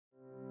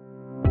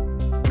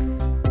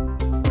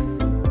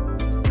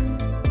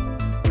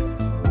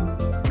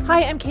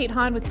Hi, I'm Kate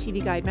Hahn with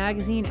TV Guide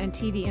Magazine and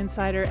TV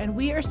Insider, and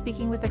we are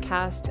speaking with the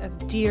cast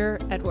of Dear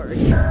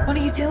Edward. What are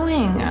you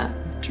doing?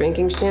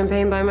 Drinking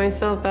champagne by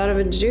myself out of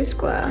a juice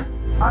glass.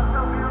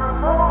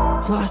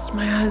 I lost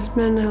my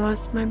husband, I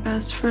lost my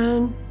best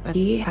friend. But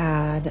he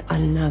had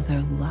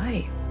another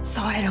life.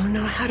 So I don't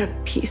know how to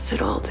piece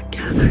it all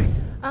together.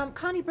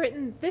 Connie,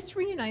 Britton, this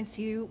reunites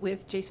you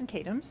with Jason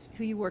Katims,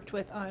 who you worked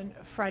with on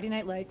Friday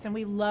Night Lights, and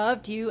we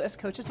loved you as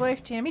Coach's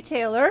wife, Tammy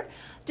Taylor.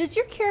 Does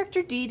your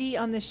character Dee Dee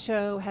on this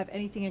show have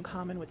anything in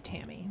common with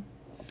Tammy?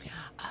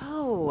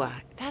 Oh,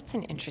 that's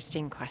an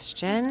interesting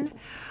question.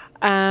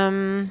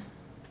 Well,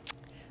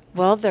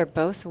 they're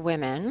both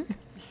women.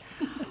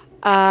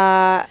 They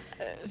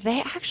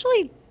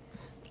actually,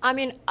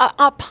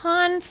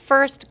 upon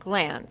first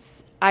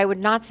glance, I would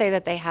not say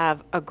that they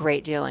have a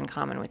great deal in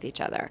common with each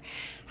other.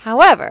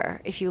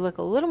 However, if you look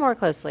a little more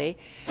closely,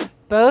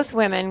 both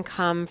women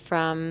come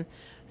from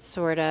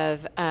sort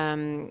of,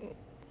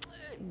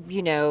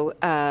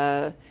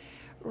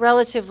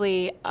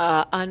 relatively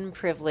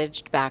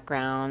unprivileged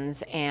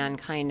backgrounds and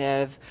kind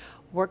of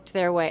worked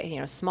their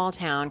way, small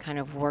town, kind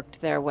of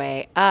worked their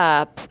way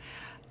up,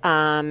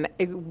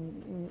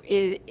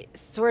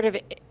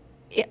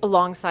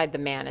 alongside the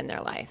man in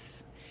their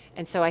life.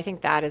 And so I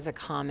think that is a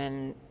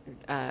commonality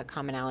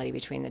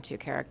between the two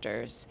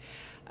characters.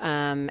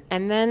 And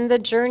then the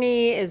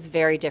journey is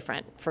very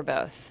different for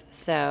both.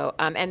 So,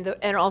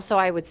 and also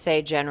I would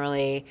say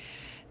generally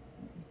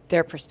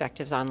their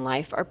perspectives on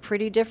life are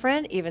pretty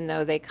different, even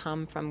though they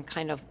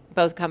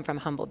both come from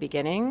humble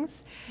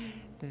beginnings.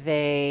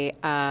 They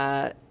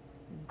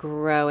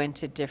grow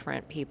into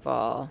different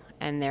people,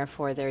 and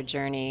therefore their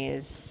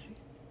journeys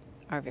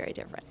are very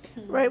different.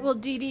 Right. Well,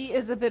 Dee Dee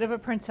is a bit of a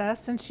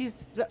princess, and she's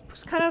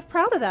kind of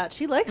proud of that.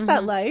 She likes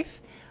that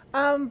life.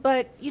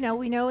 But,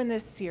 we know in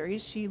this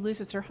series she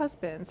loses her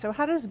husband. So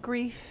how does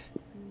grief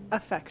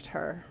affect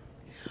her?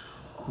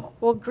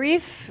 Well,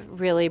 grief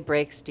really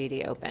breaks Dee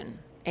Dee open.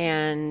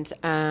 And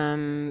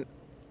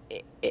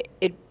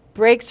it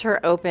breaks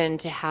her open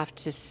to have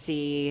to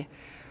see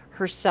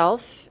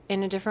herself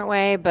in a different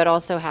way, but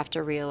also have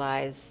to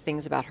realize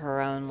things about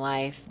her own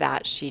life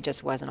that she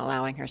just wasn't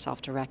allowing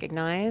herself to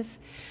recognize.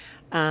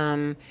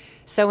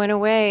 So in a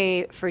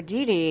way, for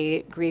Dee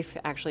Dee, grief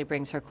actually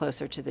brings her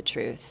closer to the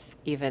truth,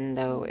 even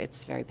though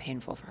it's very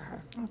painful for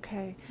her.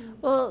 Okay.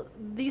 Well,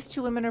 these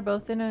two women are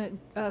both in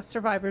a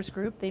survivors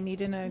group. They meet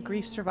in a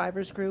grief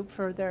survivors group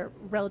for their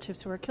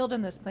relatives who were killed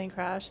in this plane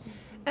crash.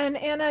 And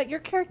Anna, your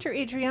character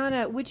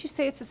Adriana, would you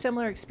say it's a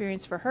similar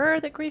experience for her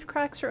that grief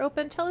cracks her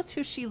open? Tell us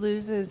who she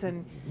loses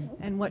and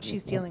what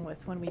she's dealing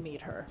with when we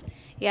meet her.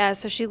 Yeah,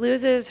 so she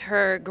loses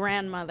her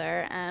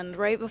grandmother, and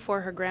right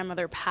before her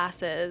grandmother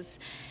passes,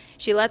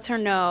 she lets her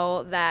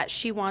know that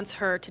she wants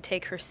her to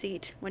take her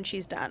seat when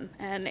she's done.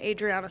 And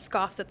Adriana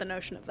scoffs at the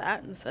notion of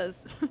that and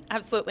says,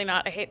 absolutely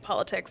not, I hate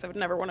politics, I would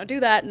never want to do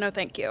that, no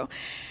thank you.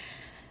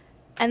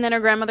 And then her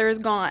grandmother is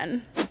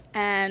gone,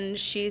 and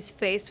she's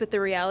faced with the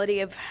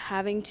reality of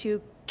having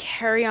to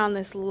carry on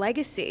this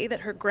legacy that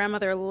her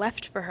grandmother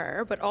left for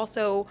her, but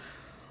also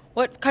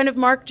what kind of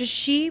mark does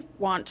she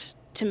want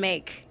to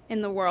make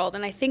in the world?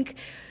 And I think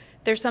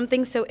there's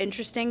something so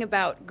interesting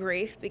about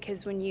grief,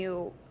 because when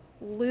you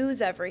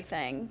lose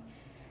everything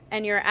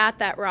and you're at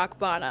that rock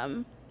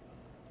bottom,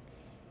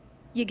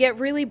 you get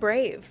really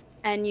brave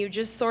and you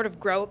just sort of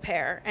grow a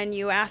pair and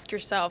you ask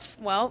yourself,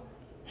 well,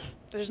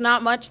 there's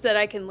not much that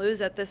I can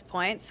lose at this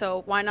point,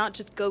 so why not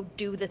just go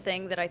do the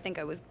thing that I think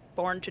I was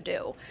born to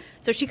do?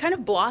 So she kind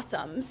of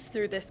blossoms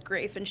through this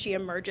grief and she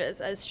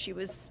emerges as she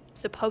was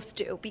supposed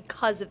to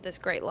because of this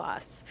great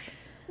loss.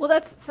 Well,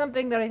 that's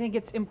something that I think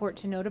it's important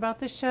to note about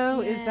this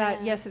show is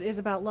that, yes, it is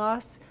about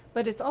loss,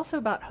 but it's also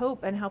about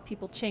hope and how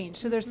people change.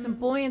 So there's some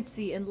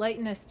buoyancy and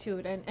lightness to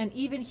it and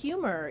even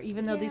humor,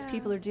 even though these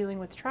people are dealing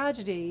with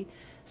tragedy.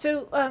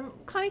 So,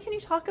 Connie, can you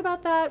talk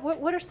about that?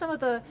 What are some of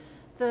the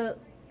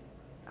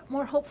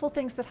more hopeful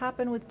things that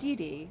happen with Dee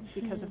Dee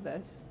because of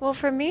this? Well,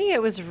 for me,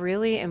 it was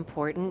really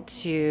important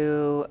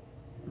to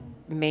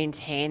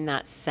maintain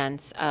that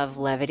sense of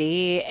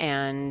levity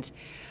and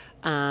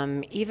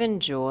even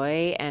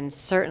joy and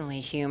certainly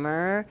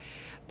humor,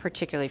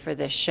 particularly for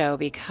this show,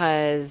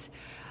 because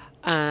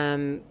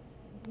I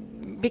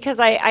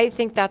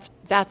think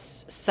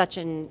that's such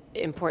an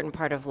important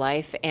part of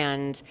life,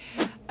 and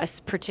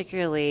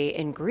particularly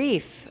in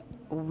grief,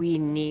 we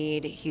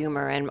need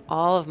humor. And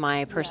all of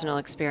my personal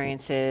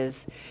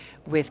experiences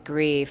with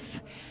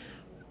grief,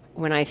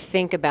 when I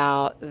think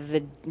about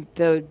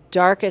the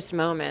darkest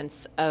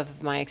moments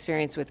of my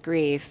experience with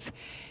grief,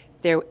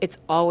 it's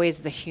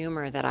always the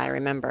humor that I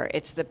remember.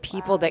 It's the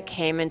people that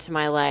came into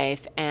my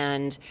life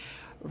and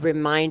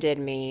reminded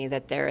me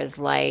that there is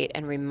light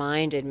and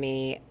reminded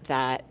me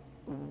that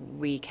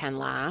we can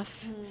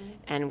laugh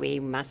and we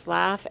must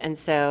laugh. And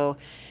so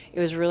it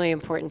was really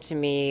important to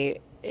me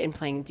in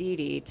playing Dee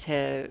Dee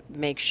to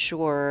make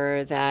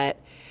sure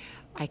that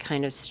I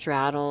kind of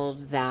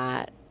straddled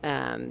those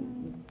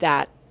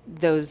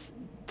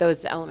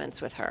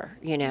elements with her,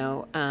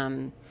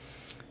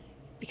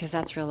 because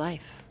that's real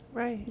life.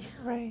 Right,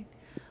 right.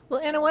 Well,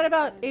 Anna, what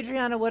about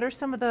Adriana? What are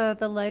some of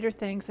the lighter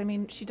things? I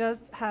mean, she does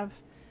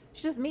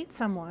meet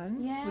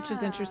someone, which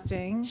is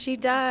interesting. She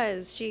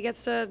does. She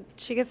gets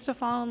to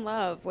fall in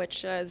love,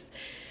 which is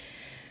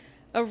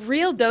a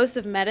real dose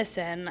of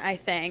medicine, I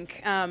think.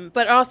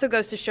 But it also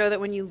goes to show that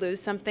when you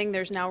lose something,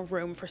 there's now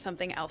room for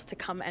something else to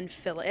come and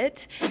fill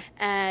it.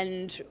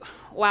 And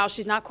while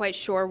she's not quite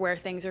sure where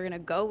things are going to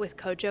go with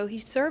Kojo, he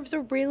serves a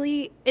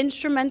really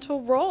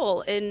instrumental role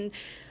in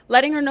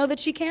letting her know that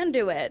she can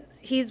do it.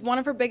 He's one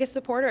of her biggest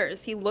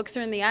supporters. He looks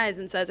her in the eyes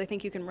and says, I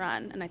think you can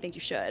run, and I think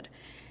you should.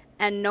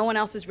 And no one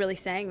else is really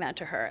saying that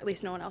to her, at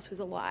least no one else who's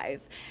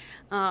alive.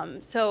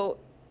 So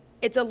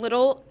it's a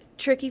little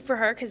tricky for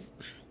her because,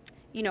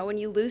 you know, when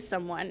you lose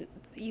someone,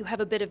 you have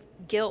a bit of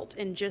guilt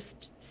in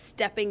just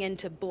stepping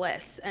into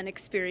bliss and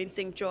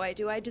experiencing joy.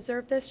 Do I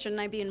deserve this?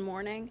 Shouldn't I be in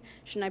mourning?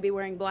 Shouldn't I be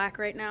wearing black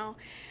right now?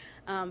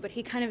 But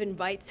he kind of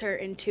invites her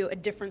into a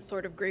different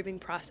sort of grieving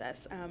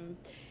process.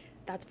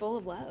 That's full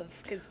of love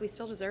because we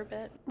still deserve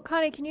it. Well,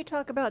 Connie, can you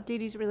talk about Dee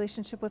Dee's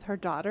relationship with her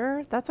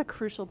daughter? That's a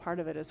crucial part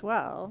of it as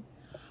well.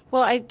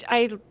 Well,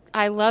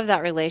 I love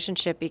that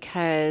relationship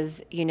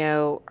because, you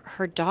know,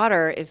 her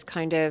daughter is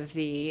kind of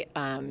the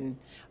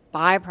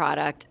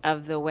byproduct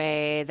of the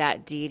way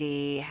that Dee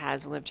Dee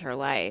has lived her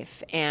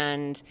life.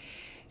 And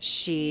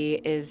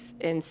she is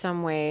in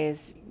some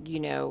ways, you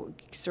know,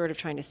 sort of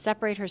trying to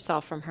separate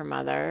herself from her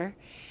mother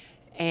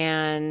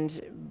and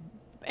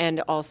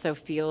also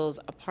feels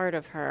a part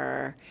of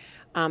her.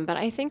 But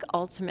I think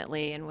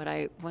ultimately, and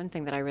one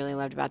thing that I really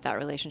loved about that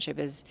relationship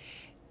is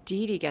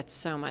Dee Dee gets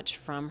so much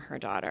from her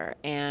daughter,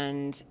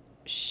 and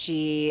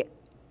she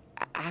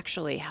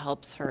actually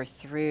helps her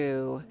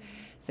through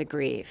the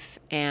grief.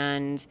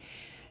 And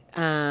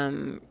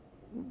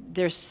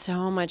there's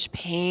so much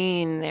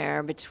pain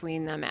there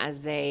between them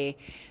as they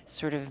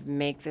sort of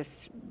make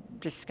this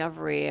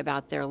discovery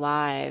about their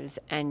lives,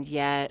 and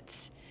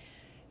yet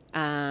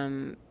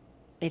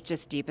it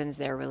just deepens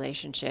their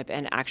relationship.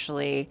 And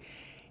actually,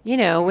 you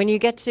know, when you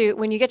get to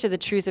the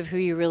truth of who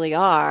you really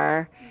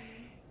are,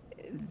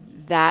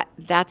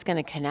 that's going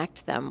to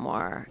connect them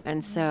more.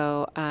 And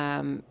so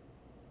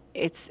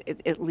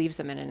it leaves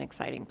them in an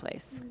exciting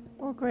place.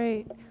 Well,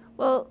 great.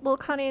 Well,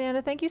 Connie and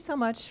Anna, thank you so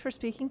much for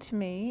speaking to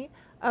me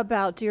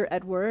about Dear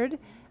Edward.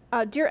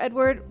 Dear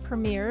Edward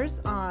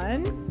premieres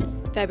on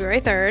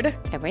February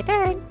 3rd. February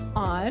 3rd.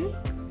 on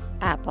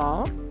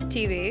Apple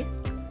TV.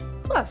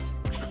 Plus.